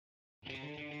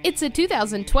It's a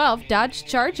 2012 Dodge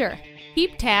Charger.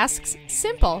 Keep tasks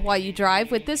simple while you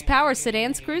drive with this power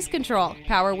sedan's cruise control,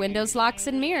 power windows, locks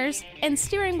and mirrors, and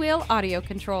steering wheel audio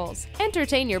controls.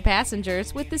 Entertain your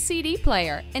passengers with the CD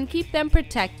player and keep them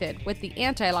protected with the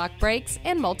anti-lock brakes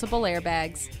and multiple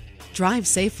airbags. Drive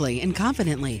safely and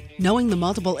confidently, knowing the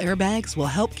multiple airbags will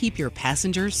help keep your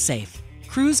passengers safe.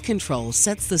 Cruise control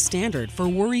sets the standard for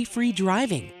worry-free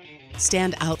driving.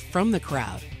 Stand out from the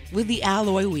crowd with the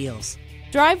alloy wheels.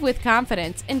 Drive with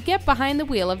confidence and get behind the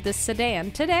wheel of this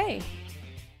sedan today.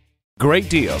 Great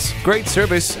deals, great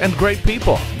service, and great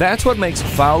people. That's what makes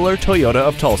Fowler Toyota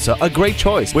of Tulsa a great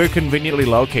choice. We're conveniently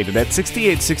located at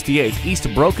 6868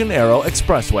 East Broken Arrow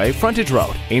Expressway, Frontage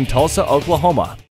Road in Tulsa, Oklahoma.